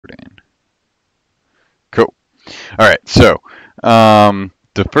All right, so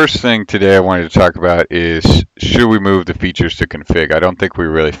the first thing today I wanted to talk about is should we move the features to config? I don't think we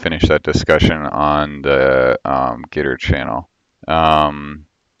really finished that discussion on the Gitter channel.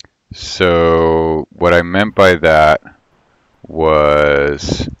 So what I meant by that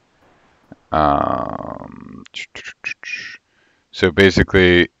was um, so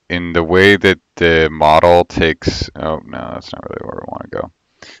basically in the way that the model takes, oh no, that's not really where we want to go.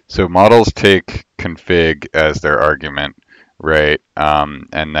 So models take config as their argument, right?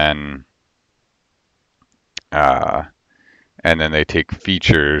 Uh, and then they take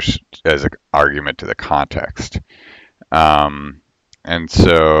features as an argument to the context. Um, and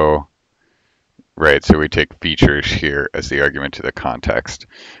so, right, so we take features here as the argument to the context.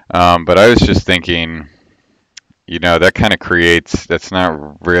 But I was just thinking, that kind of creates, that's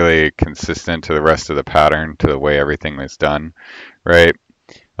not really consistent to the rest of the pattern, to the way everything is done, right?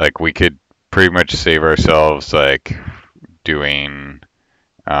 Like we could pretty much save ourselves like doing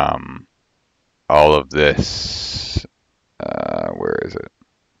all of this. Where is it?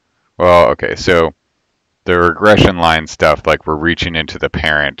 Well, okay, so the regression line stuff, like we're reaching into the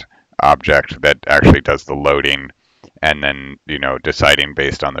parent object that actually does the loading and then, deciding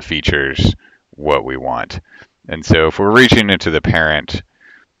based on the features what we want. And so if we're reaching into the parent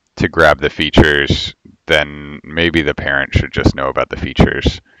to grab the features, then maybe the parent should just know about the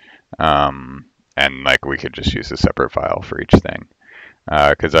features. And like we could just use a separate file for each thing.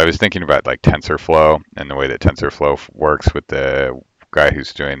 Because I was thinking about like TensorFlow and the way that TensorFlow works with the guy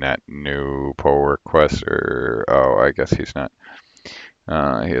who's doing that new pull request, or I guess he's not.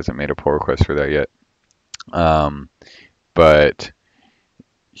 He hasn't made a pull request for that yet. But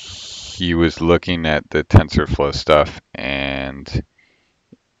he was looking at the TensorFlow stuff, and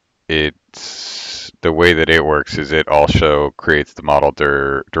it's the way that it works is it also creates the model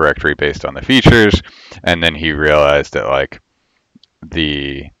directory based on the features, and then he realized that like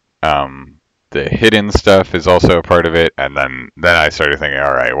the hidden stuff is also a part of it, and then I started thinking,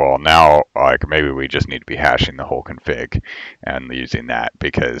 all right, well now like maybe we just need to be hashing the whole config and using that,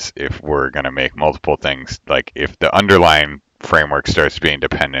 because if we're going to make multiple things, like if the underlying framework starts being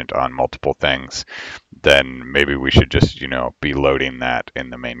dependent on multiple things, then maybe we should just be loading that in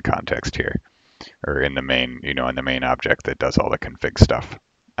the main context here, or in the main in the main object that does all the config stuff.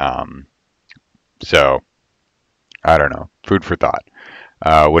 So I don't know, food for thought.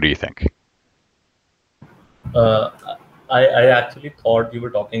 What do you think? Uh, I actually thought you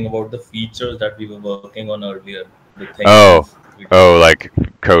were talking about the features that we were working on earlier, the Oh, things we did. like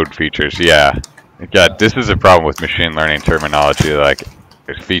code features. Yeah. Yeah, Yeah, this is a problem with machine learning terminology. Like,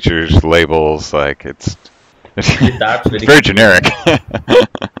 features, labels, like yeah, that's it's very very generic. confusing.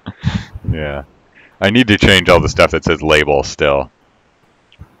 Yeah. I need to change all the stuff that says label still.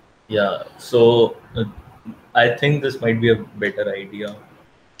 Yeah, so I think this might be a better idea.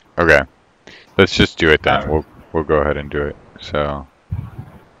 Okay. Let's just do it then. And We'll go ahead and do it. So,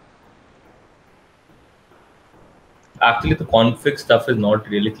 actually, the config stuff is not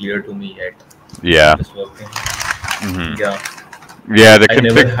really clear to me yet. yeah. I'm just working. hmm Yeah, Yeah, the I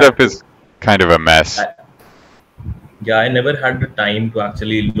never config stuff had to. is kind of a mess. I, yeah, I never had the time to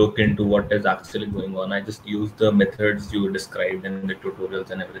actually look into what is actually going on. I just used the methods you described in the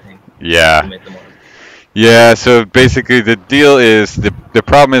tutorials and everything to Yeah. make the model. Yeah, so basically the deal is the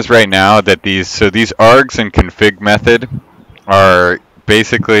problem is right now that these args and config method are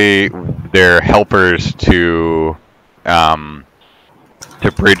basically they're helpers um,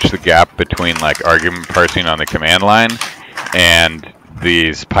 to bridge the gap between like argument parsing on the command line and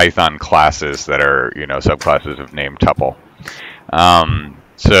these Python classes that are subclasses of named tuple.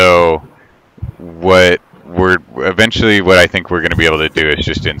 So what I think we're going to be able to do is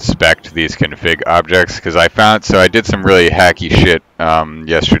just inspect these config objects, because I did some really hacky shit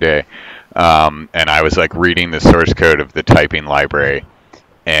yesterday, and I was like reading the source code of the typing library,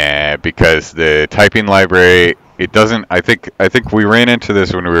 and because the typing library, it doesn't, I think we ran into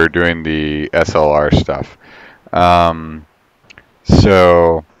this when we were doing the SLR stuff.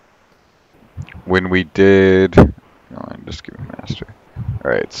 So when we did, just give me master.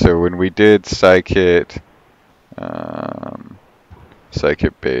 All right, so when we did scikit,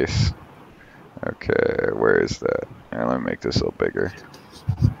 scikit base. Okay, where is that? Here, let me make this a little bigger.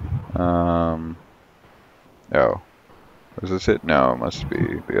 Oh, was this it? No, it must be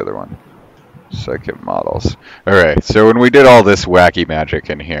the other one. Scikit models. All right, so when we did all this wacky magic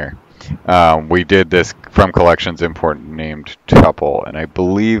in here, we did this from collections import named tuple, and I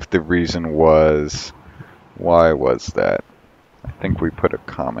believe the reason was, why was that? I think we put a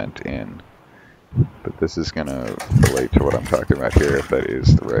comment in, but this is going to relate to what I'm talking about here, if that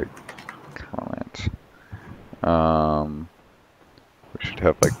is the right comment. We should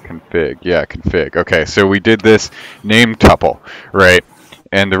have like config. Yeah, config. Okay, so we did this name tuple, right?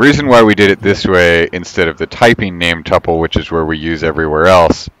 And the reason why we did it this way instead of the typing name tuple, which is where we use everywhere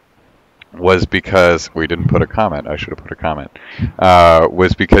else, was because we didn't put a comment. I should have put a comment.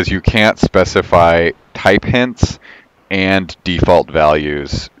 Was because you can't specify type hints and default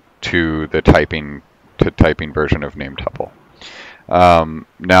values to the typing version of name tuple.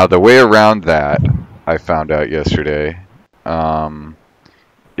 Now the way around that, I found out yesterday,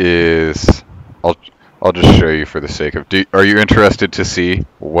 is I'll just show you for the sake of. Are you interested to see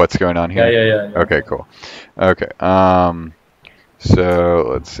what's going on here? Yeah. Okay, cool. Okay. So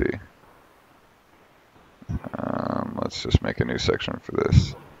let's see. Let's just make a new section for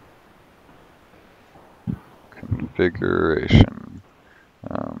this. Configuration.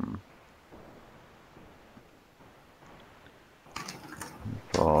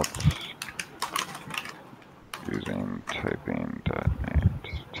 Default using typing.named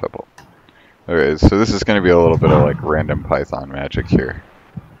tuple. Okay, so this is going to be a little bit of like random Python magic here.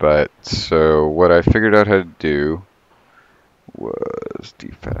 But so what I figured out how to do was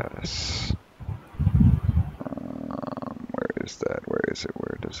dfas. Where is that? Where is it?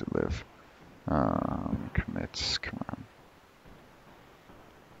 Where does it live? Commits, come on.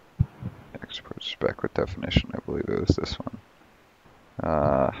 Export spec with definition, I believe it was this one.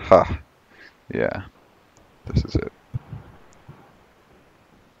 Yeah, this is it.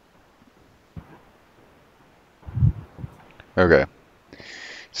 Okay,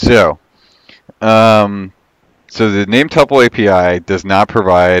 so the name tuple API does not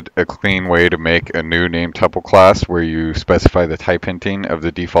provide a clean way to make a new name tuple class where you specify the type hinting of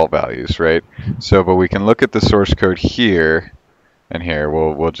the default values, right? So, but we can look at the source code here, and here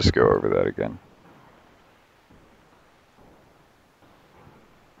we'll just go over that again.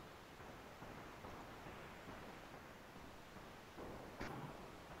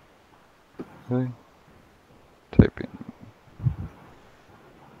 Okay. Typing.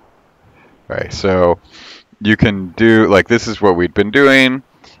 All right, so you can do, like, this is what we'd been doing,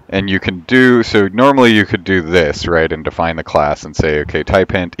 and you can do, so normally you could do this, right, and define the class and say, okay,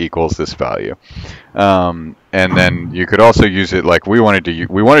 type hint equals this value. And then you could also use it like we wanted to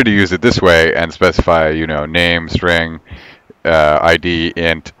use it this way and specify, you know, name, string, ID,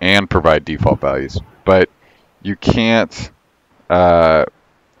 int, and provide default values. But you can't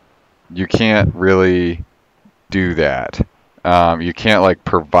really do that. You can't like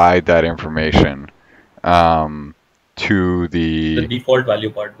provide that information to the default value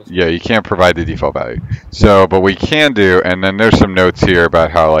part. Yeah, you can't provide the default value. So, but we can do, and then there's some notes here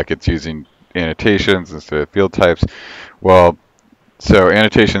about how like it's using annotations instead of field types. Well, so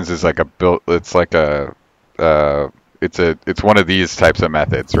annotations is like it's like it's one of these types of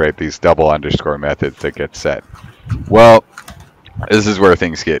methods, right? These double underscore methods that get set. Well, this is where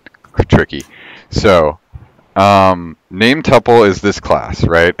things get tricky. So, name tuple is this class,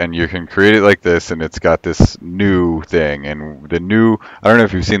 right? And you can create it like this, and it's got this new thing. And the new, I don't know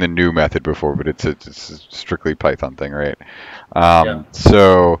if you've seen the new method before, but it's a strictly Python thing, right? Yeah.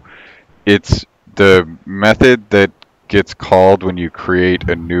 So it's the method that gets called when you create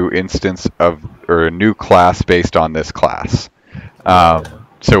a new instance of, or a new class based on this class.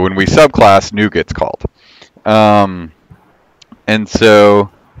 So when we subclass, new gets called. And so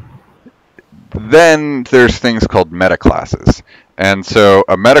then there's things called meta classes. And so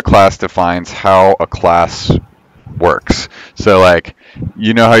a meta class defines how a class works. So like,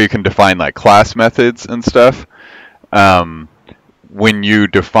 you know how you can define like class methods and stuff? When you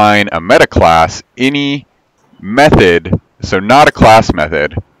define a meta class, any method, so not a class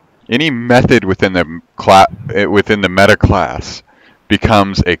method, any method within the meta class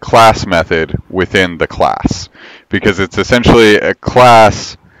becomes a class method within the class, because it's essentially a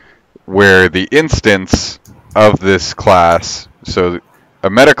class where the instance of this class, so a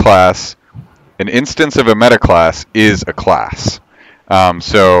meta class, an instance of a meta class is a class.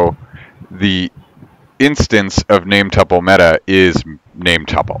 So the instance of name tuple meta is name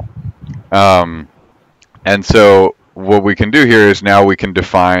tuple. And so what we can do here is now we can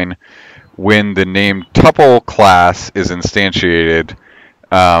define when the name tuple class is instantiated,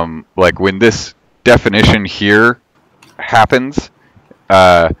 like when this definition here happens,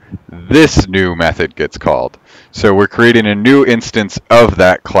 this new method gets called. So we're creating a new instance of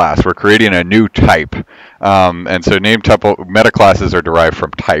that class. We're creating a new type. And so name tuple meta classes are derived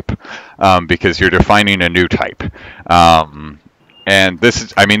from type, because you're defining a new type. And this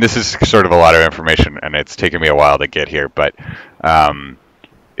is sort of a lot of information, and it's taken me a while to get here, but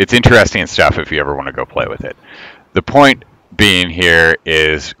it's interesting stuff if you ever want to go play with it. The point being here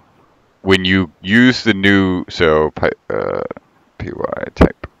is when you use the new, so py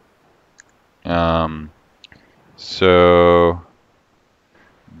type. So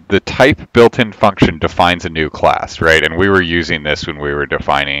the type built-in function defines a new class, right? And we were using this when we were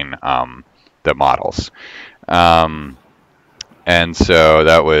defining the models. And so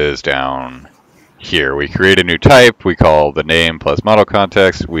that was down here. We create a new type. We call the name plus model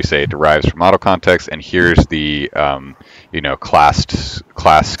context. We say it derives from model context. And here's the class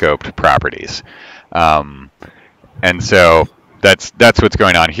scoped properties. And so that's what's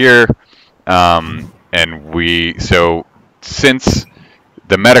going on here. So since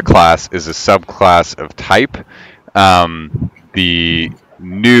the meta class is a subclass of type, the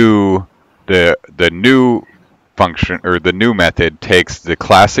new function, or the new method, takes the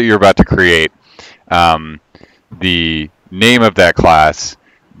class that you're about to create, the name of that class,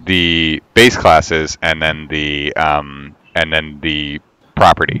 the base classes, and then the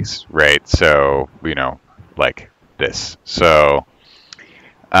properties, right? So like this. So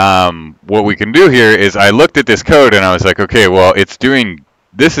what we can do here is, I looked at this code and I was like, okay, well,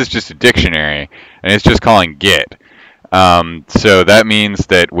 this is just a dictionary and it's just calling get. So that means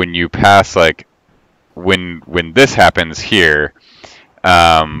that when you pass, like, when this happens here,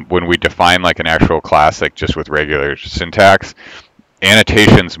 when we define like an actual class, like just with regular syntax,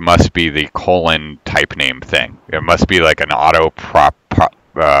 annotations must be the colon type name thing. It must be like an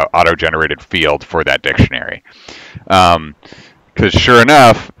auto-generated field for that dictionary. Because sure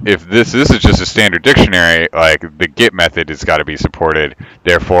enough, if this is just a standard dictionary, like the get method has got to be supported.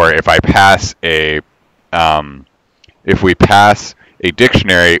 Therefore, if we pass a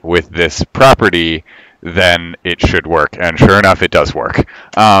dictionary with this property, then it should work. And sure enough, it does work.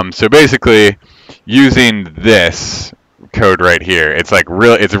 So basically, using this code right here, it's a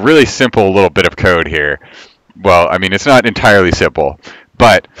really simple little bit of code here. Well, I mean, it's not entirely simple,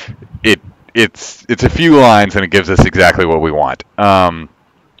 but it's a few lines and it gives us exactly what we want.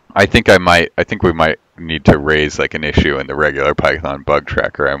 I think we might need to raise like an issue in the regular Python bug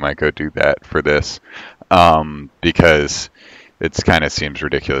tracker. I might go do that for this, because it kind of seems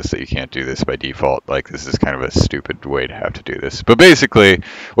ridiculous that you can't do this by default. Like, this is kind of a stupid way to have to do this. But basically,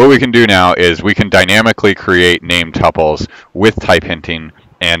 what we can do now is we can dynamically create name tuples with type hinting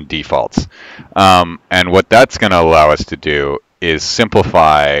and defaults. And what that's going to allow us to do is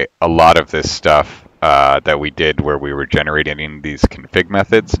simplify a lot of this stuff that we did where we were generating these config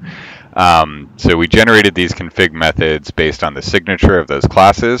methods. So we generated these config methods based on the signature of those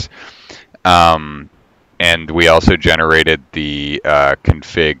classes. And we also generated the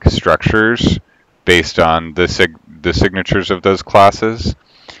config structures based on the signatures of those classes,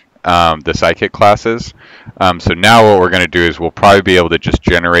 the scikit classes. So now what we're going to do is we'll probably be able to just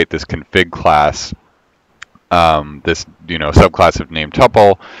generate this config class, this subclass of named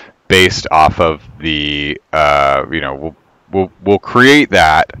tuple, based off of the we'll create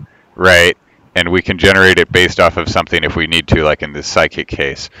that, right, and we can generate it based off of something if we need to, like in this scikit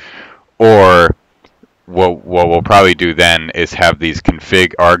case. Or what we'll probably do then is have these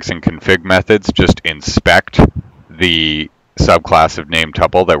config args and config methods just inspect the subclass of named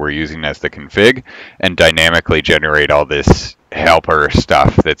tuple that we're using as the config, and dynamically generate all this helper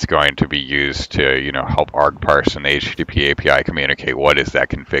stuff that's going to be used to help arg parse and the HTTP API communicate what is that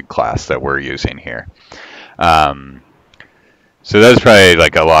config class that we're using here. So that's probably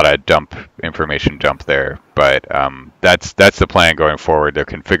like a lot of information dump there, but that's the plan going forward. The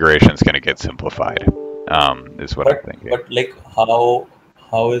configuration is going to get simplified, is what I'm thinking. But like, how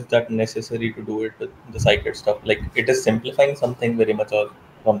is that necessary to do it with the scikit stuff? Like, it is simplifying something very much or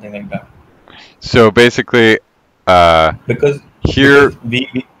something like that? So basically, because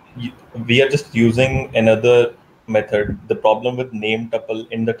we are just using another method. The problem with name tuple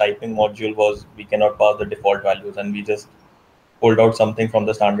in the typing module was we cannot pass the default values, and we just pulled out something from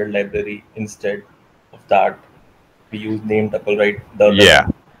the standard library. Instead of that, we use name tuple, right?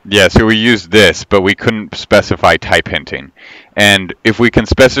 Yeah, so we used this, but we couldn't specify type hinting. And if we can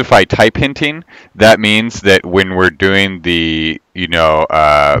specify type hinting, that means that when we're doing the,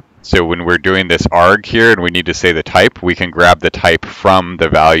 so when we're doing this arg here and we need to say the type, we can grab the type from the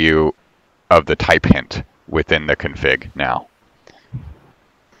value of the type hint within the config now.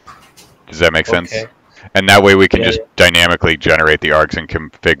 Does that make sense? And that way we can just dynamically generate the args and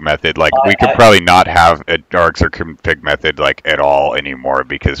config method. Like, we could probably not have an args or config method like at all anymore,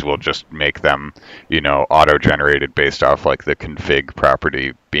 because we'll just make them, auto-generated based off like the config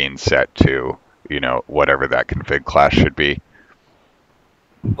property being set to, whatever that config class should be.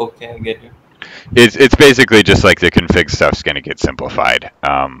 Okay, I get you. It's basically just like the config stuff's going to get simplified.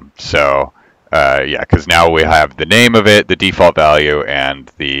 So Yeah, because now we have the name of it, the default value,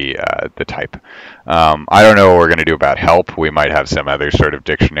 and the type. I don't know what we're going to do about help. We might have some other sort of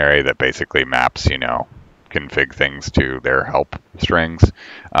dictionary that basically maps, config things to their help strings.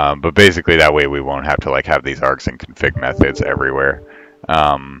 But basically that way we won't have to like have these args and config methods everywhere.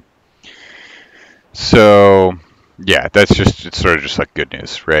 So yeah, that's just, it's sort of just like good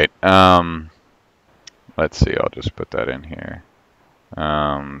news, right? Let's see, I'll just put that in here.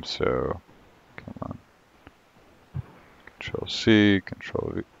 So come on. Control C,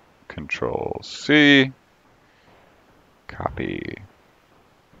 Control C, copy,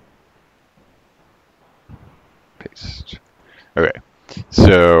 paste. Okay,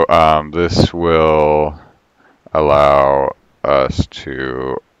 so this will allow us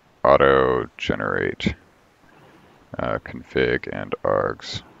to auto-generate config and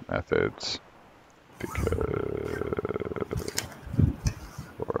args methods because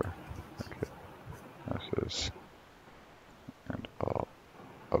for methods and all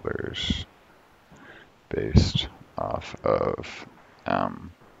others based off of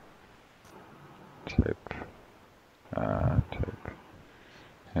type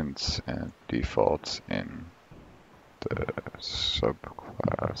hints and defaults in the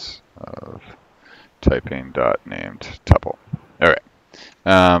subclass of typing.named tuple. All right.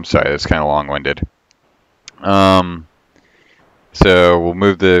 Sorry, that's kind of long-winded. So we'll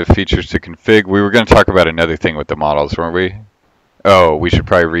move the features to config. We were going to talk about another thing with the models, weren't we? Oh, we should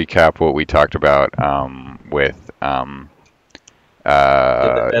probably recap what we talked about with the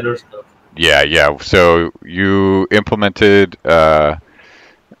error stuff. Yeah. So you implemented, you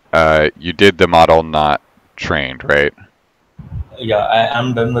did the model not trained, right? Yeah, I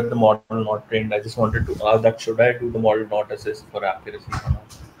am done with the model not trained. I just wanted to ask that should I do the model not assist for accuracy or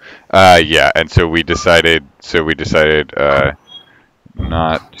not? Yeah, and so we decided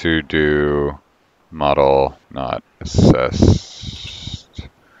not to do model not assessed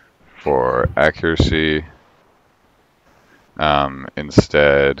for accuracy.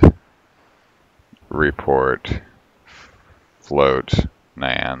 Instead, report float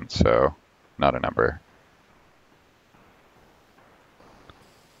nan, so not a number,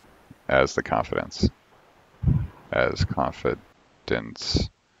 as the confidence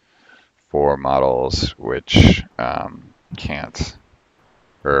for models which can't,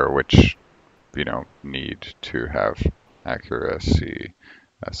 or which need to have accuracy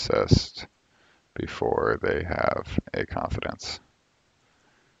assessed before they have a confidence.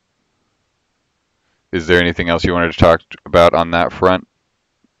 Is there anything else you wanted to talk about on that front?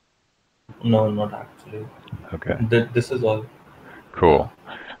 No, not actually. Okay. This is all. Cool.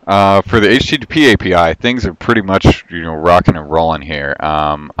 For the HTTP API, things are pretty much rocking and rolling here.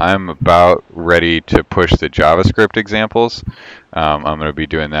 I'm about ready to push the JavaScript examples. I'm going to be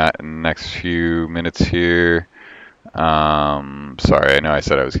doing that in the next few minutes here. Sorry, I know I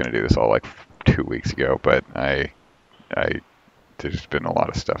said I was going to do this all like 2 weeks ago, but there's been a lot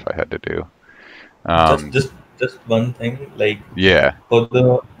of stuff I had to do. Just one thing, like Yeah. for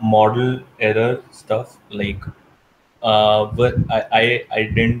the model error stuff, like but I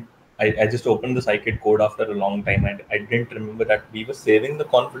just opened the scikit code after a long time, and I didn't remember that we were saving the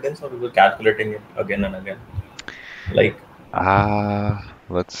confidence or we were calculating it again and again. Like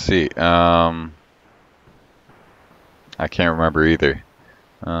let's see. I can't remember either.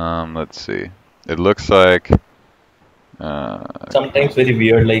 Let's see. It looks like sometimes very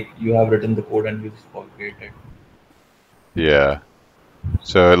weird, like you have written the code and you just forget it. Yeah.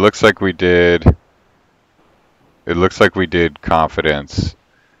 So it looks like we did confidence.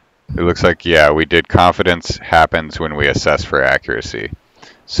 It looks like, yeah, we did confidence happens when we assess for accuracy.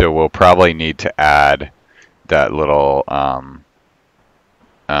 So we'll probably need to add that little,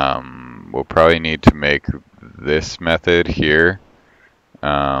 we'll probably need to make this method here.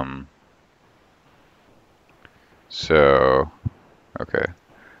 So, okay.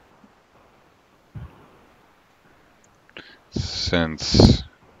 Since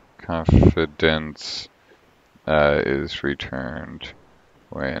confidence is returned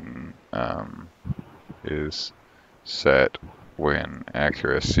when is set when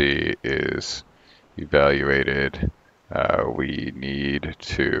accuracy is evaluated, we need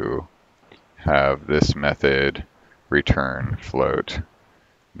to have this method return float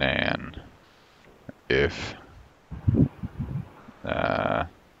nan if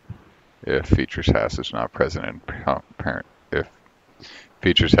features has is not present in parent, if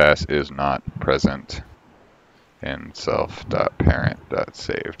features has is not present in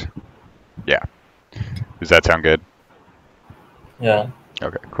self.parent.saved. Yeah. Does that sound good? Yeah.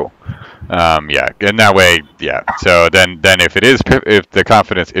 Okay, cool. Yeah, and that way, yeah. So then if it is, if the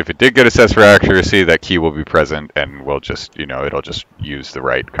confidence, if it did get assessed for accuracy, that key will be present, and we'll just, it'll just use the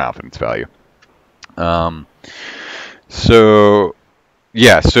right confidence value. So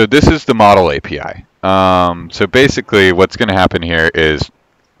yeah, so this is the model API. So basically, what's going to happen here is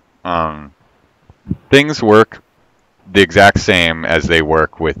things work the exact same as they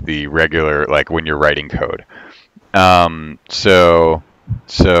work with the regular, like when you're writing code. So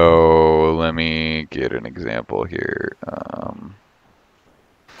let me get an example here.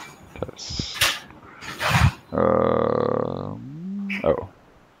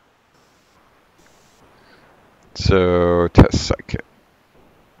 So test scikit.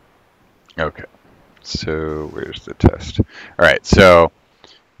 Okay. So where's the test? All right. So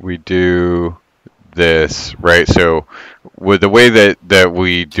we do this, right? So with the way that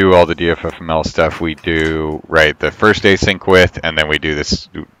we do all the DFFML stuff, we do, right, the first async with, and then we do this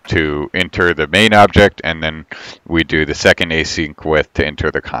to enter the main object, and then we do the second async with to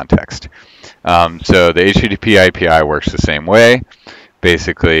enter the context. So the HTTP API works the same way.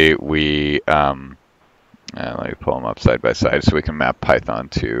 Basically, we, let me pull them up side by side so we can map Python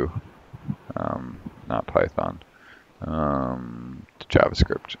to, not Python, to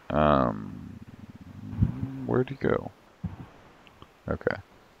JavaScript. Where'd he go? Okay.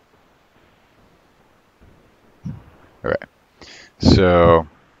 All right. So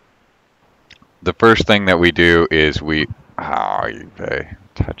the first thing that we do is we,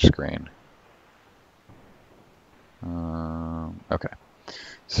 touch screen. Okay.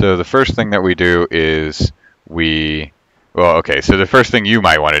 So the first thing that we do is we, well, okay. So the first thing you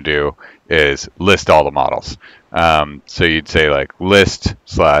might want to do is list all the models. So you'd say like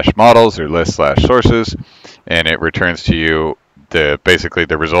list/models or list/sources, and it returns to you basically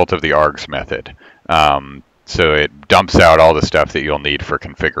the result of the args method. So it dumps out all the stuff that you'll need for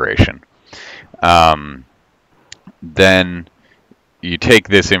configuration. Then you take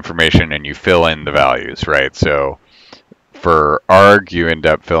this information and you fill in the values, right? So for arg, you end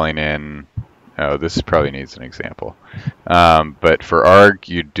up filling in, oh, this probably needs an example. But for arg,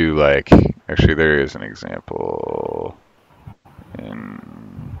 you do like, actually there is an example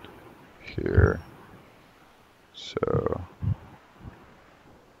in here. So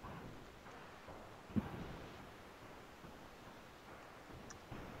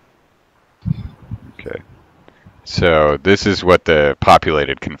okay. So this is what the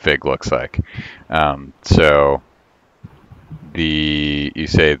populated config looks like. So you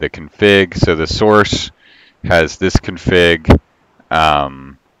say the config, so the source has this config,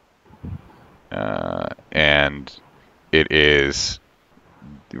 and it is,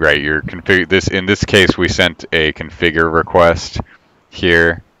 right, your config, this, in this case, we sent a configure request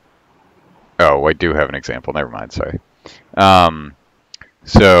here. Oh, I do have an example, never mind, sorry.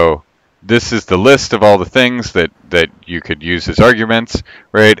 So this is the list of all the things that you could use as arguments,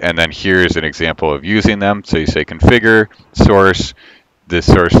 right? And then here's an example of using them. So you say configure source. This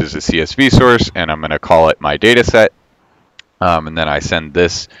source is a CSV source, and I'm going to call it my data set. And then I send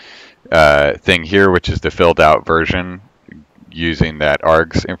this thing here, which is the filled out version using that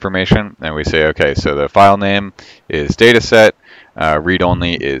args information. And we say, okay, so the file name is dataset, read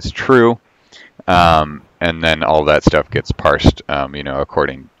only is true. And then all that stuff gets parsed,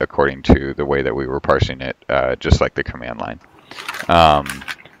 according to the way that we were parsing it, just like the command line.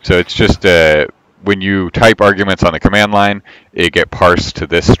 So it's just when you type arguments on the command line, it get parsed to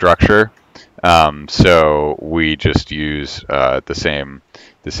this structure. So we just use the same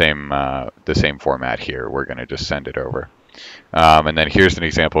format here. We're going to just send it over. And then here's an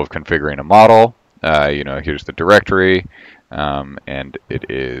example of configuring a model. Here's the directory. And it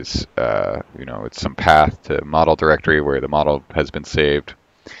is, it's some path to model directory where the model has been saved.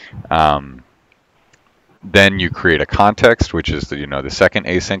 Then you create a context, which is the second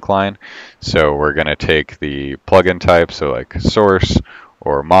async line. So we're going to take the plugin type, so like source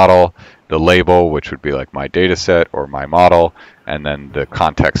or model, the label, which would be like my dataset or my model, and then the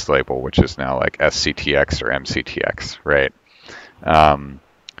context label, which is now like SCTX or MCTX, right?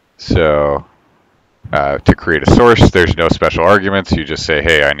 To create a source, there's no special arguments. You just say,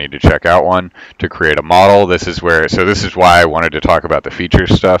 hey, I need to check out one. To create a model, this is why I wanted to talk about the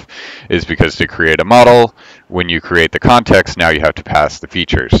features stuff, is because to create a model, when you create the context, now you have to pass the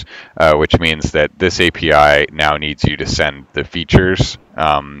features, which means that this API now needs you to send the features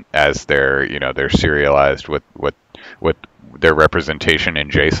as they're serialized with what their representation in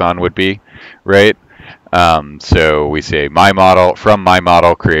JSON would be, right? So we say from my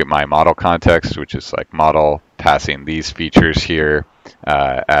model, create my model context, which is like model passing these features here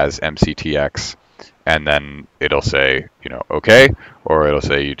as MCTX. and then it'll say, okay, or it'll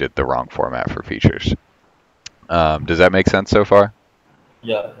say you did the wrong format for features. Does that make sense so far?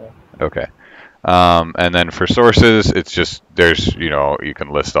 Yeah, yeah. Okay. And then for sources, it's just you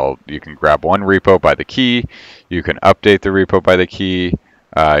can you can grab one repo by the key, you can update the repo by the key,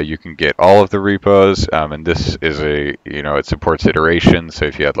 you can get all of the repos, and this is it supports iteration. So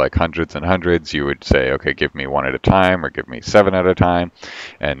if you had like hundreds and hundreds, you would say, okay, give me one at a time or give me 7 at a time,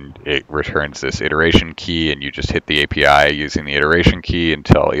 and it returns this iteration key, and you just hit the API using the iteration key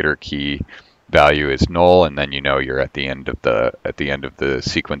until iter key value is null, and then you're at the end of the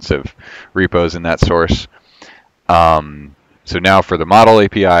sequence of repos in that source. So now for the model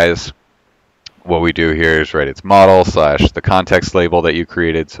APIs, what we do here is it's model / the context label that you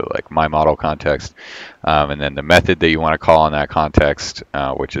created, so like my model context, and then the method that you want to call in that context,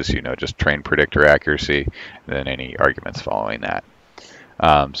 which is just train predictor accuracy, and then any arguments following that.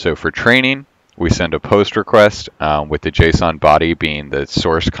 So for training, we send a post request with the JSON body being the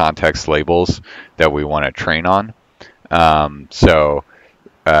source context labels that we want to train on. So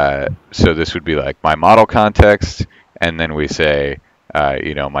this would be like my model context, and then we say,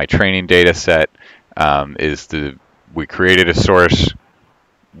 my training data set we created a source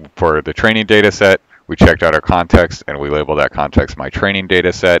for the training data set, we checked out our context, and we labeled that context my training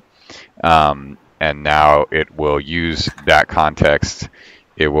data set. And now it will use that context.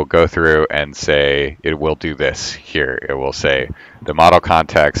 It will go through and say, it will do this here. It will say the model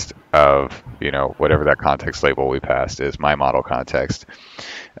context of, whatever that context label we passed is my model context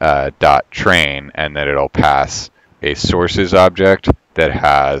dot train, and then it'll pass a sources object that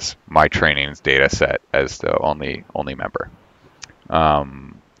has my trainings data set as the only member.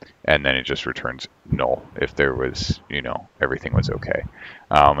 And then it just returns null if there was, everything was okay.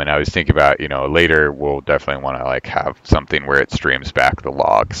 And I was thinking about, later we'll definitely want to have something where it streams back the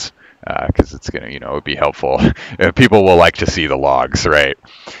logs, because it's gonna, it would be helpful. People will like to see the logs, right?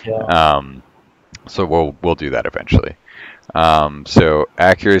 Yeah. So we'll do that eventually. So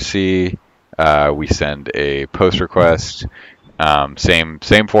accuracy, we send a post request.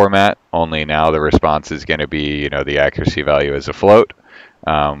 Same format, only now the response is going to be, the accuracy value is a float.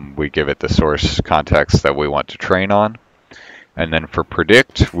 We give it the source context that we want to train on. And then for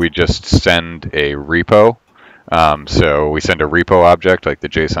predict, we just send a repo. So we send a repo object, like the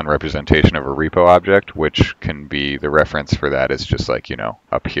JSON representation of a repo object, which can be, the reference for that is just like,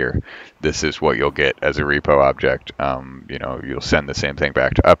 up here. This is what you'll get as a repo object. You'll send the same thing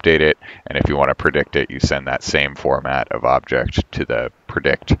back to update it. And if you want to predict it, you send that same format of object to the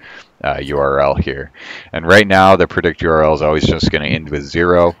predict URL here. And right now, the predict URL is always just going to end with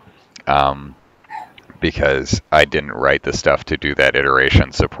 0. Because I didn't write the stuff to do that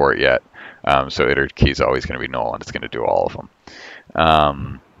iteration support yet. So iter key is always going to be null, and it's going to do all of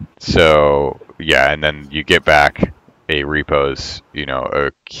them. So yeah, and then you get back a repos,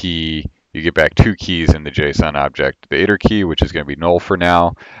 a key. You get back 2 keys in the JSON object: the iter key, which is going to be null for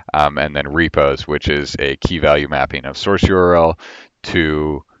now, and then repos, which is a key value mapping of source URL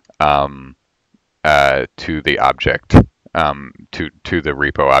to the object, to the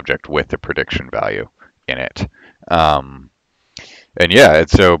repo object with the prediction value in it. And yeah,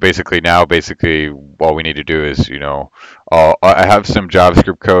 so basically all we need to do is, I have some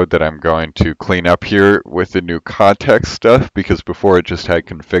JavaScript code that I'm going to clean up here with the new context stuff, because before it just had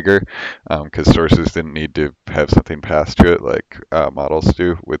configure, because sources didn't need to have something passed to it like models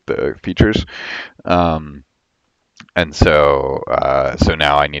do with the features. And so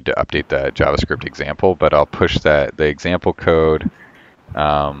now I need to update that JavaScript example, but I'll push the example code.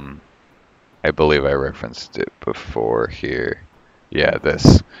 I believe I referenced it before here. Yeah, this.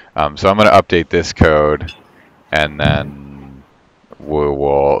 So I'm going to update this code, and then we'll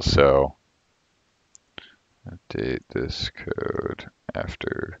also update this code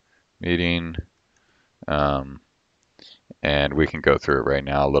after meeting. And we can go through it right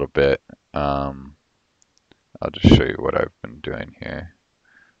now a little bit. I'll just show you what I've been doing here,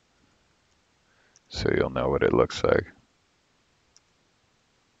 so you'll know what it looks like.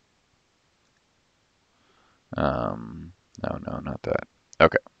 No, not that.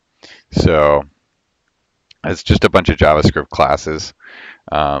 Okay, so it's just a bunch of JavaScript classes,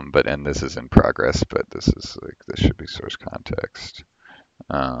 and this is in progress, but this should be source context.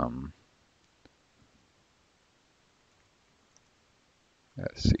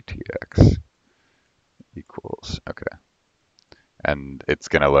 CTX equals, okay. And it's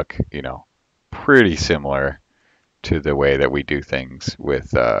going to look, pretty similar to the way that we do things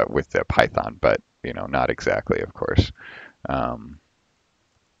with the Python, but, not exactly, of course.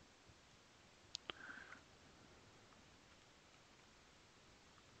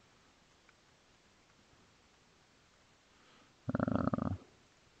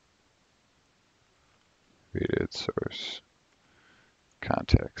 get source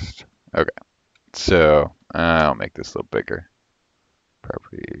context. Okay, so I'll make this a little bigger.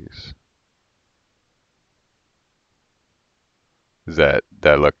 Properties. Does that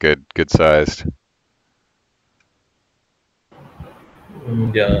look good? Good sized?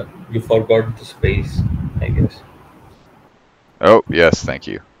 Yeah, you forgot the space, I guess. Oh, yes, thank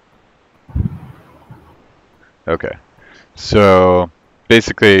you. Okay. So this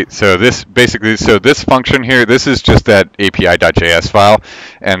function here, this is just that API.js file,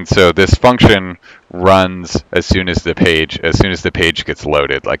 and so this function runs as soon as the page gets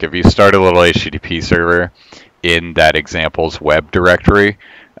loaded. Like if you start a little HTTP server in that example's web directory,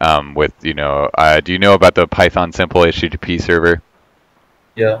 with do you know about the Python simple HTTP server?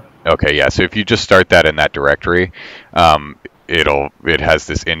 Yeah. Okay, yeah. So if you just start that in that directory, it has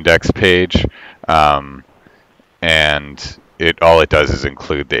this index page. And all it does is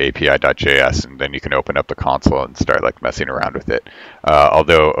include the API.js, and then you can open up the console and start like messing around with it.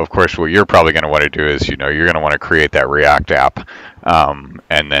 Although, of course, what you're probably going to want to do is, you're going to want to create that React app,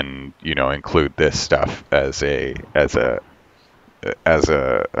 and then include this stuff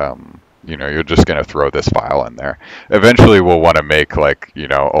you're just going to throw this file in there. Eventually, we'll want to make like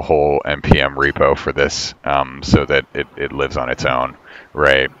a whole npm repo for this, so that it lives on its own,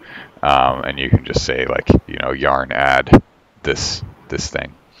 right? And you can just say like yarn add this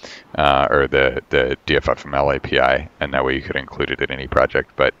thing, or the DFFML API, and that way you could include it in any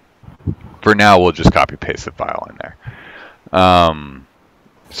project. But for now, we'll just copy paste the file in there.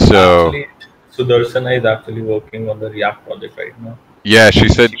 So Actually, Sudarsana is actually working on the React project right now. yeah, she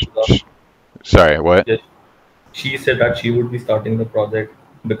said. She was, Sorry, what? yes, she said that she would be starting the project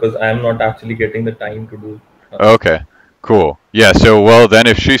because I am not actually getting the time to do. Okay, cool. Yeah, so well then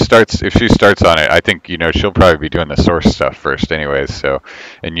if she starts on it, I think she'll probably be doing the source stuff first anyways. So,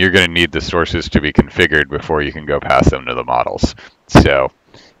 and you're going to need the sources to be configured before you can go pass them to the models. So,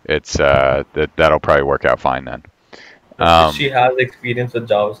 it's that'll probably work out fine then. She has experience with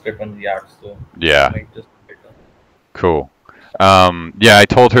JavaScript and React, so Yeah, she might just get done. cool. Yeah, I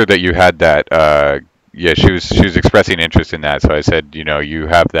told her that you had that. Yeah, she was expressing interest in that, so I said, you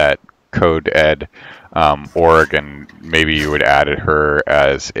have that code ed org, and maybe you would add her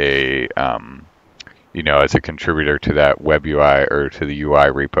as as a contributor to that web UI or to the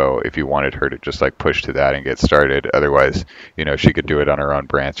UI repo if you wanted her to just like push to that and get started. Otherwise, she could do it on her own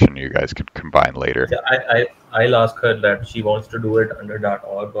branch, and you guys could combine later. Yeah, I'll ask her that she wants to do it under that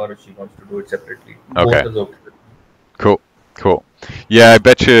org or if she wants to do it separately. Okay. Both is okay with me. Cool. Yeah, I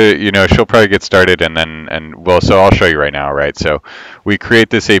bet she'll probably get started, so I'll show you right now, right? So we create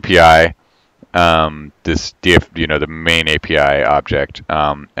this API, this the main API object,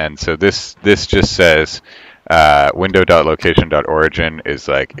 and so this just says window.location.origin is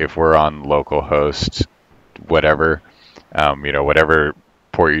like if we're on localhost, whatever, whatever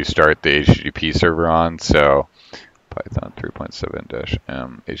port you start the HTTP server on. So Python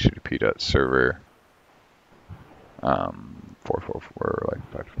 3.7-m HTTP.server. 444, like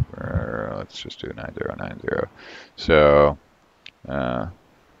 544, let's just do 9090. So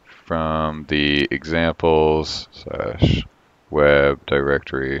from the examples / web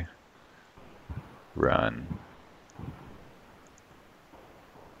directory run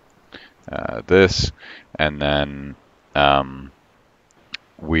this, and then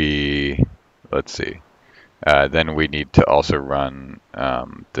let's see. Then we need to also run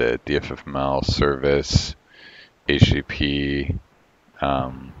the DFFML service HTTP.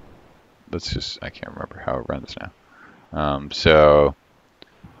 I can't remember how it runs now. So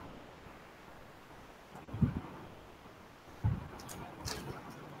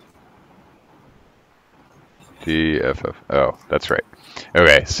DFF. Oh, that's right.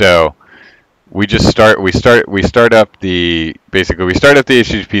 Okay, so we start up the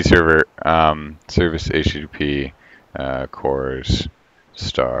HTTP server, service HTTP cores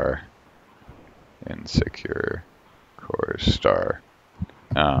star insecure cores star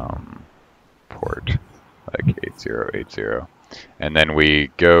port like 8080, and then we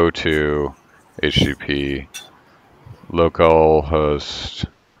go to HTTP localhost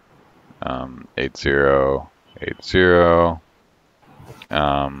 8080,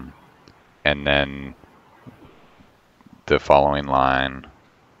 and then the following line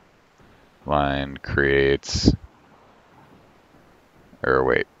creates, or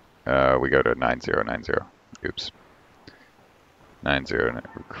wait, we go to 9090. Oops. 90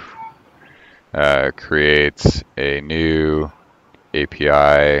 creates a new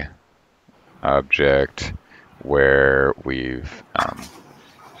API object where we've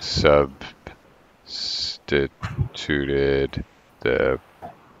substituted the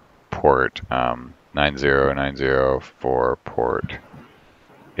port 9090 for port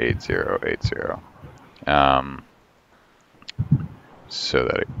 8080. So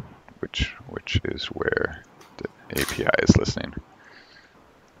that which is where the API is listening.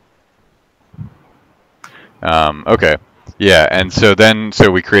 Okay, yeah, and so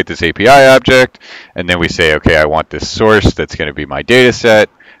we create this API object, and then we say, okay, I want this source that's going to be my data set,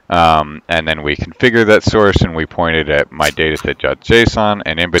 and then we configure that source and we point it at my dataset.json,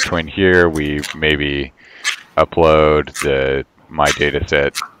 and in between here we maybe upload the my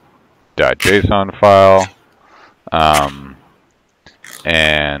dataset.json file,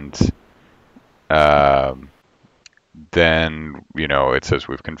 and then it says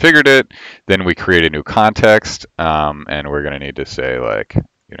we've configured it. Then we create a new context, and we're going to need to say like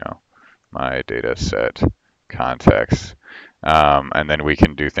my data set context, and then we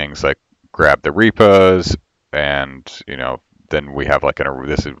can do things like grab the repos, and then we have like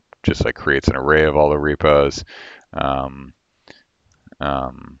this is just like creates an array of all the repos.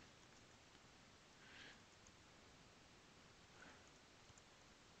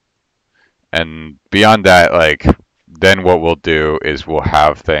 And beyond that, like, then what we'll do is we'll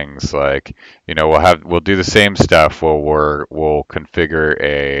have things like, we'll do the same stuff. We'll configure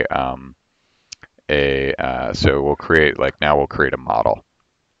so we'll create we'll create a model.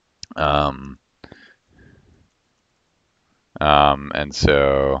 And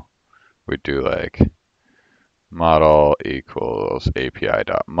so we do like model equals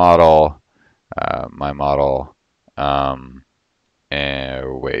API.model, my model,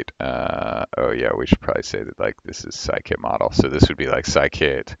 and wait, oh yeah, we should probably say that like this is scikit model. So this would be like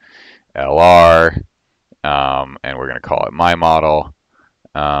scikit LR, and we're going to call it my model.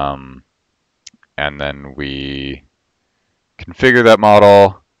 And then we configure that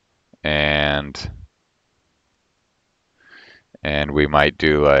model, and we might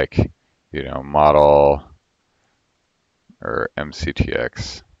do like, model or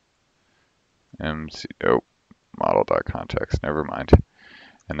mctx, model.context, never mind.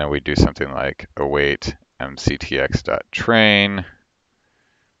 And then we do something like await mctx.train,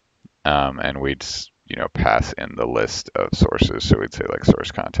 and we'd pass in the list of sources. So we'd say like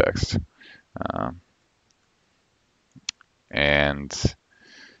source context, and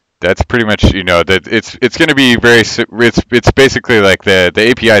that's pretty much that it's going to be it's basically like the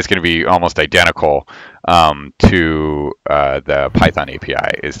API is going to be almost identical to the Python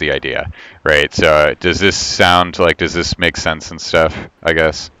API is the idea, right? So does this make sense and stuff, I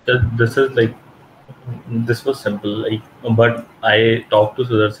guess? This was simple, but I talked to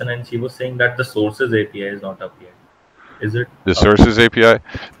Sudarshan and she was saying that the sources API is not up yet. Is it? The sources API?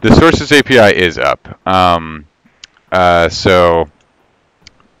 The sources API is up. So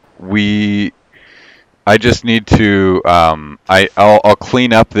I just need to I'll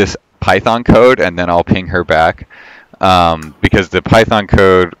clean up this Python code and then I'll ping her back, because the Python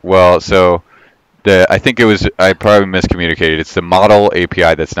code, so I think I probably miscommunicated. It's the model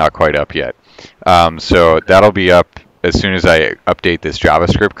API that's not quite up yet. So that'll be up as soon as I update this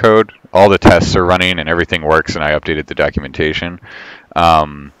JavaScript code. All the tests are running and everything works, and I updated the documentation.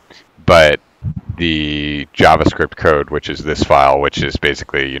 But the JavaScript code, which is this file, which is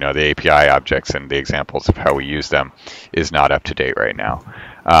basically the API objects and the examples of how we use them, is not up to date right now.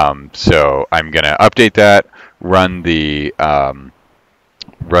 So I'm going to update that, run the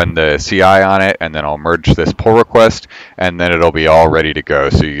CI on it, and then I'll merge this pull request, and then it'll be all ready to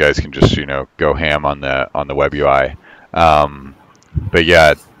go. So you guys can just go ham on the web UI. But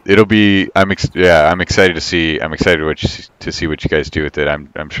yeah, it'll be. I'm excited to see. I'm excited to see what you guys do with it.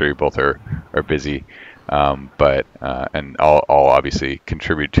 I'm sure you both are busy, but and I'll obviously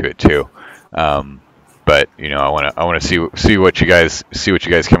contribute to it too. But I want to see what you guys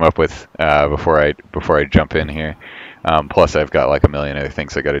come up with before I jump in here. Plus, I've got like a million other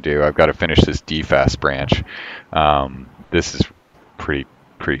things I got to do. I've got to finish this DFAS branch. This is pretty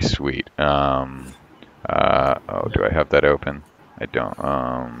sweet. Oh, do I have that open? I don't.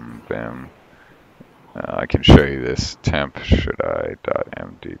 Bam. I can show you this temp. Should I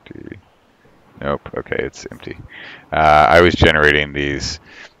 .mdd? Nope. Okay, it's empty. I was generating these.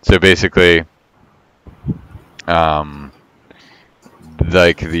 So basically, like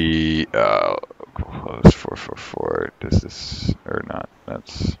the close 444. Does this or not?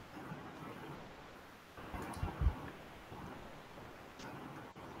 That's.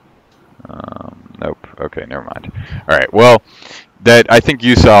 Nope. Okay, never mind. All right. Well, I think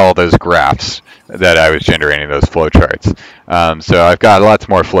you saw all those graphs that I was generating, those flowcharts. So I've got lots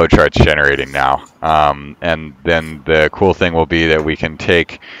more flowcharts generating now. And then the cool thing will be that we can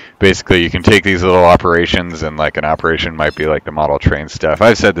basically you can take these little operations, and like an operation might be like the model train stuff.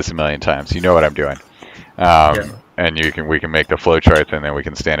 I've said this a million times. You know what I'm doing. Yeah. And we can make the flowcharts, and then we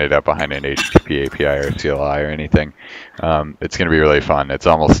can stand it up behind an HTTP API or CLI or anything. It's going to be really fun. It's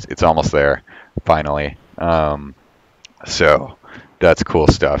almost there, finally. So that's cool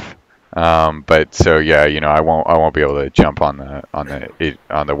stuff. But so yeah, I won't be able to jump on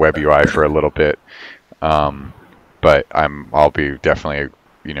the web UI for a little bit. But I'll be definitely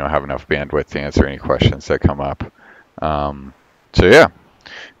have enough bandwidth to answer any questions that come up. So yeah,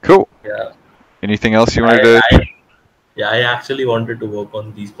 cool. Yeah. Anything else you wanted to? I actually wanted to work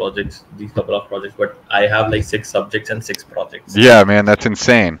on these couple of projects, but I have like 6 subjects and 6 projects. Yeah, man, that's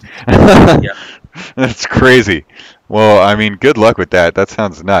insane. Yeah. That's crazy. Well, I mean, good luck with that. That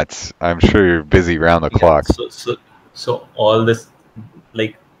sounds nuts. I'm sure you're busy round the clock. So all this,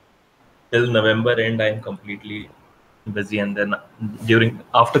 like, till November end, I'm completely busy, and then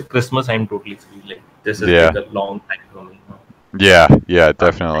after Christmas, I'm totally free. Like, this is like a long time for me. Yeah,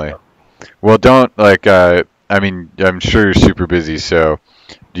 definitely. Well, don't I mean, I'm sure you're super busy, so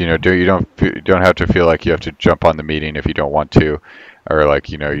you don't have to feel like you have to jump on the meeting if you don't want to, or like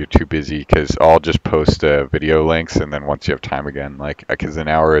you're too busy, because I'll just post video links, and then once you have time again, like, because an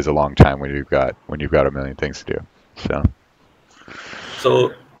hour is a long time when you've got a million things to do.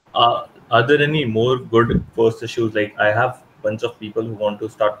 So are there any more good first issues? Like, I have a bunch of people who want to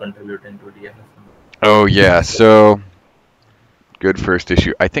start contributing to DFFML. Oh yeah, so good first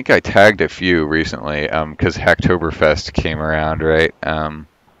issue. I think I tagged a few recently, because Hacktoberfest came around, right?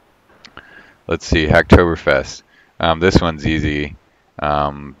 Let's see, Hacktoberfest. This one's easy.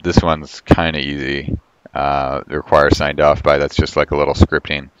 This one's kind of easy. It requires signed off by. That's just like a little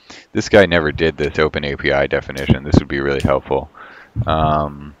scripting. This guy never did this open API definition. This would be really helpful.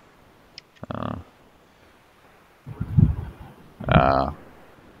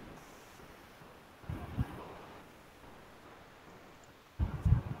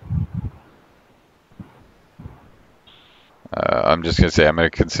 I'm just going to say I'm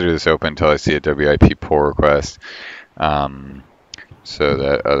going to consider this open until I see a WIP pull request, so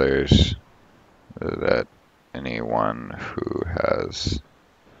that anyone who has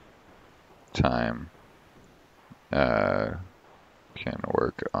time can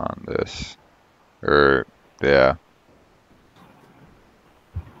work on this. Yeah.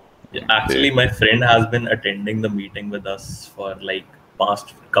 Actually, my friend has been attending the meeting with us for like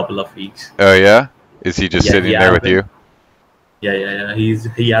past couple of weeks. Oh yeah? Is he just sitting there with you? Yeah.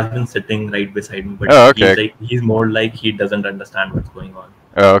 He has been sitting right beside me, but okay. he's more like he doesn't understand what's going on.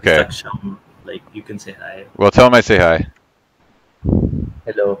 Oh, okay. Like, you can say hi. Well, tell him I say hi.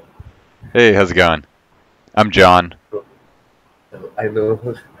 Hello. Hey, how's it going? I'm John. I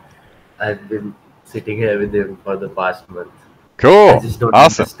know. I've been sitting here with him for the past month. Cool. I just don't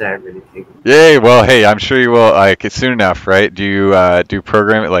understand anything. Yay. Well, hey, I'm sure you will. Like, it's soon enough, right? Do you do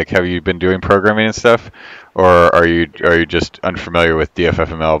programming? Like, have you been doing programming and stuff, or are you just unfamiliar with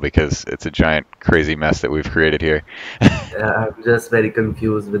DFFML because it's a giant crazy mess that we've created here? I'm just very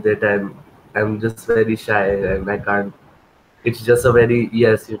confused with it, and I'm just very shy, and I can't. It's just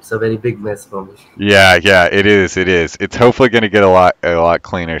it's a very big mess for me. Yeah, it is. It's hopefully going to get a lot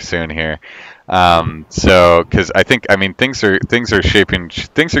cleaner soon here. So, because I mean, things are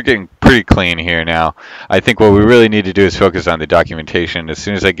getting pretty clean here now. I think what we really need to do is focus on the documentation. As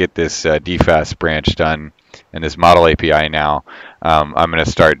soon as I get this DFAS branch done and this model API now, I'm going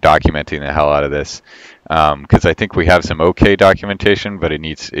to start documenting the hell out of this, because I think we have some okay documentation, but it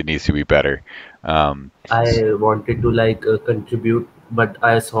needs to be better. I wanted to contribute, but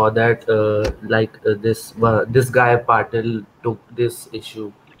I saw that this guy Patil took this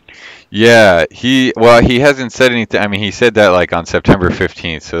issue. Yeah, he hasn't said anything. I mean, he said that like on September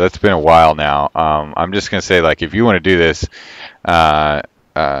 15th, so that's been a while now. I'm just gonna say, like, if you want to do this, I'm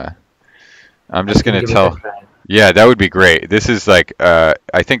just gonna tell. Yeah, that would be great. This is like, I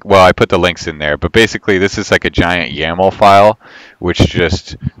think, well, I put the links in there, but basically this is like a giant YAML file, which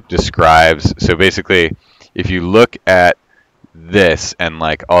just describes. So basically, if you look at this and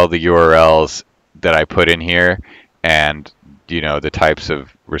like all the URLs that I put in here, and the types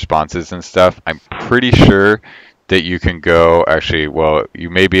of responses and stuff, I'm pretty sure that you can go, actually, well, you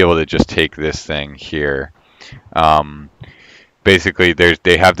may be able to just take this thing here. Basically,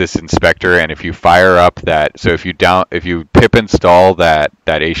 they have this inspector, and if you fire up that, so if you pip install that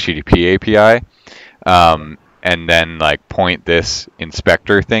HTTP API, and then like point this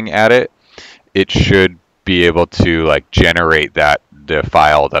inspector thing at it, it should be able to like generate the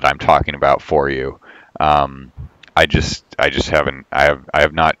file that I'm talking about for you. I just haven't I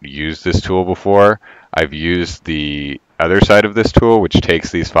have not used this tool before. I've used the other side of this tool, which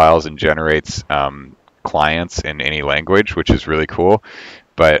takes these files and generates clients in any language, which is really cool.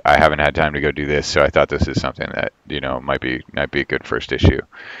 But I haven't had time to go do this, so I thought this is something that might be a good first issue.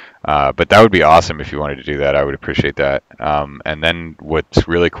 But that would be awesome if you wanted to do that. I would appreciate that. And then what's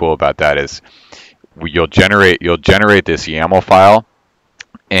really cool about that is you'll generate this YAML file,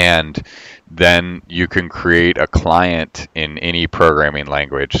 and then you can create a client in any programming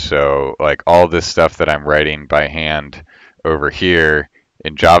language. So like all this stuff that I'm writing by hand over here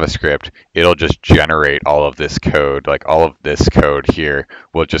in JavaScript, it'll just generate all of this code. Like all of this code here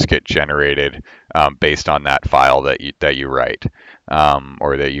will just get generated based on that file that you write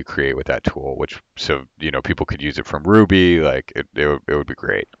or that you create with that tool. Which people could use it from Ruby. Like it would be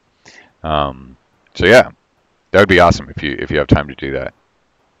great. So yeah, that would be awesome if you have time to do that.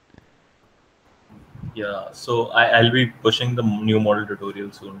 Yeah, so I'll be pushing the new model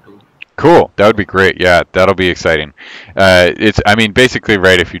tutorial soon too. Cool. That would be great. Yeah, that'll be exciting. Basically,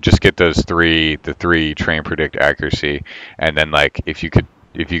 right, if you just get the three train, predict, accuracy, and then like if you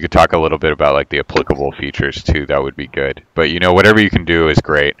could talk a little bit about like the applicable features too, that would be good. But whatever you can do is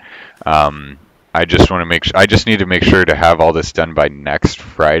great. I just need to make sure to have all this done by next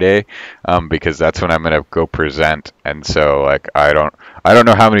Friday, because that's when I'm gonna go present. And so like I don't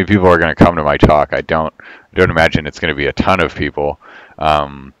know how many people are gonna come to my talk. I don't imagine it's gonna be a ton of people.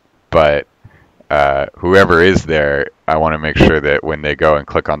 But whoever is there, I want to make sure that when they go and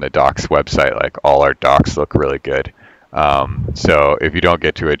click on the docs website, like all our docs look really good. So if you don't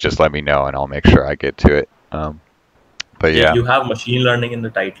get to it, just let me know and I'll make sure I get to it. But yeah. You have machine learning in the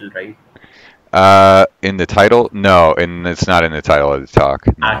title, right? In the title? No, and it's not in the title of the talk.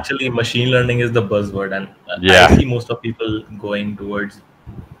 No. Actually, machine learning is the buzzword, and yeah. I see most of people going towards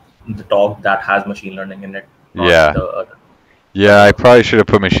the talk that has machine learning in it. Yeah. Yeah, I probably should have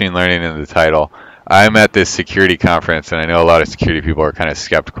put machine learning in the title. I'm at this security conference, and I know a lot of security people are kind of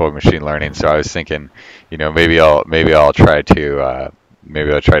skeptical of machine learning. So I was thinking, maybe I'll try to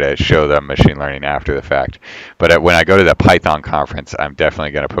show them machine learning after the fact. But when I go to the Python conference, I'm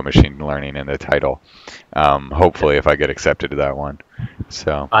definitely going to put machine learning in the title. Hopefully, if I get accepted to that one.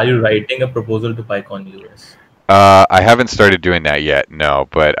 So. Are you writing a proposal to PyCon US? I haven't started doing that yet, no,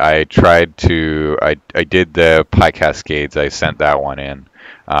 but I tried to, I did the PyCascades, I sent that one in,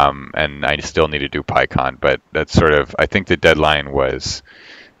 and I still need to do PyCon, but that's sort of, I think the deadline was,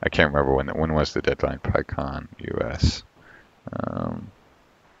 I can't remember when was the deadline, PyCon US.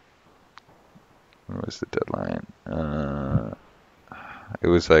 When was the deadline? It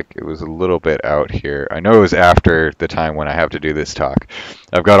was a little bit out here. I know it was after the time when I have to do this talk.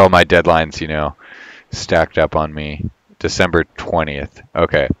 I've got all my deadlines, stacked up on me. December 20th.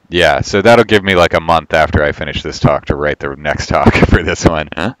 Okay. Yeah, so that'll give me like a month after I finish this talk to write the next talk for this one.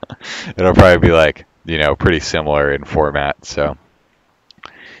 It'll probably be like, pretty similar in format, so.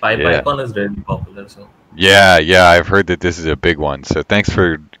 PyCon is really popular, so. Yeah, I've heard that this is a big one, so thanks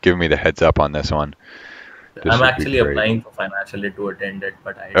for giving me the heads up on this one. I'm actually applying for financial aid to attend it,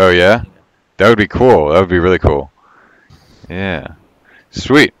 but I. Oh, yeah? That would be cool. That would be really cool. Yeah.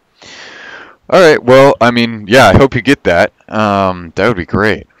 Sweet. All right. Well, I hope you get that. That would be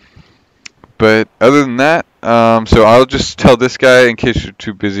great. But other than that, so I'll just tell this guy, in case you're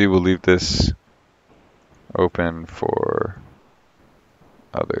too busy, we'll leave this open for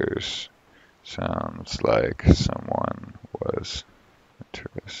others. Sounds like someone was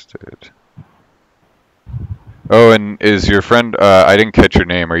interested. Oh, and is your friend, I didn't catch your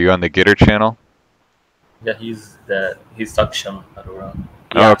name. Are you on the Gitter channel? Yeah, he's Saksham Arora.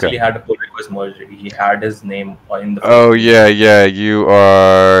 He okay. Actually had a pull request merged. He had his name in the. Oh yeah, you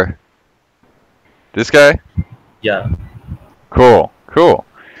are. This guy? Yeah. Cool.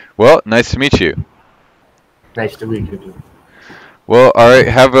 Well, nice to meet you. Nice to meet you too. Well, all right.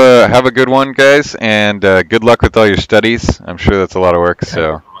 Have a good one, guys, and good luck with all your studies. I'm sure that's a lot of work.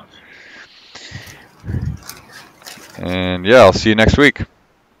 So. And yeah, I'll see you next week.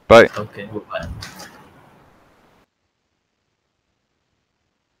 Bye. Okay. Bye.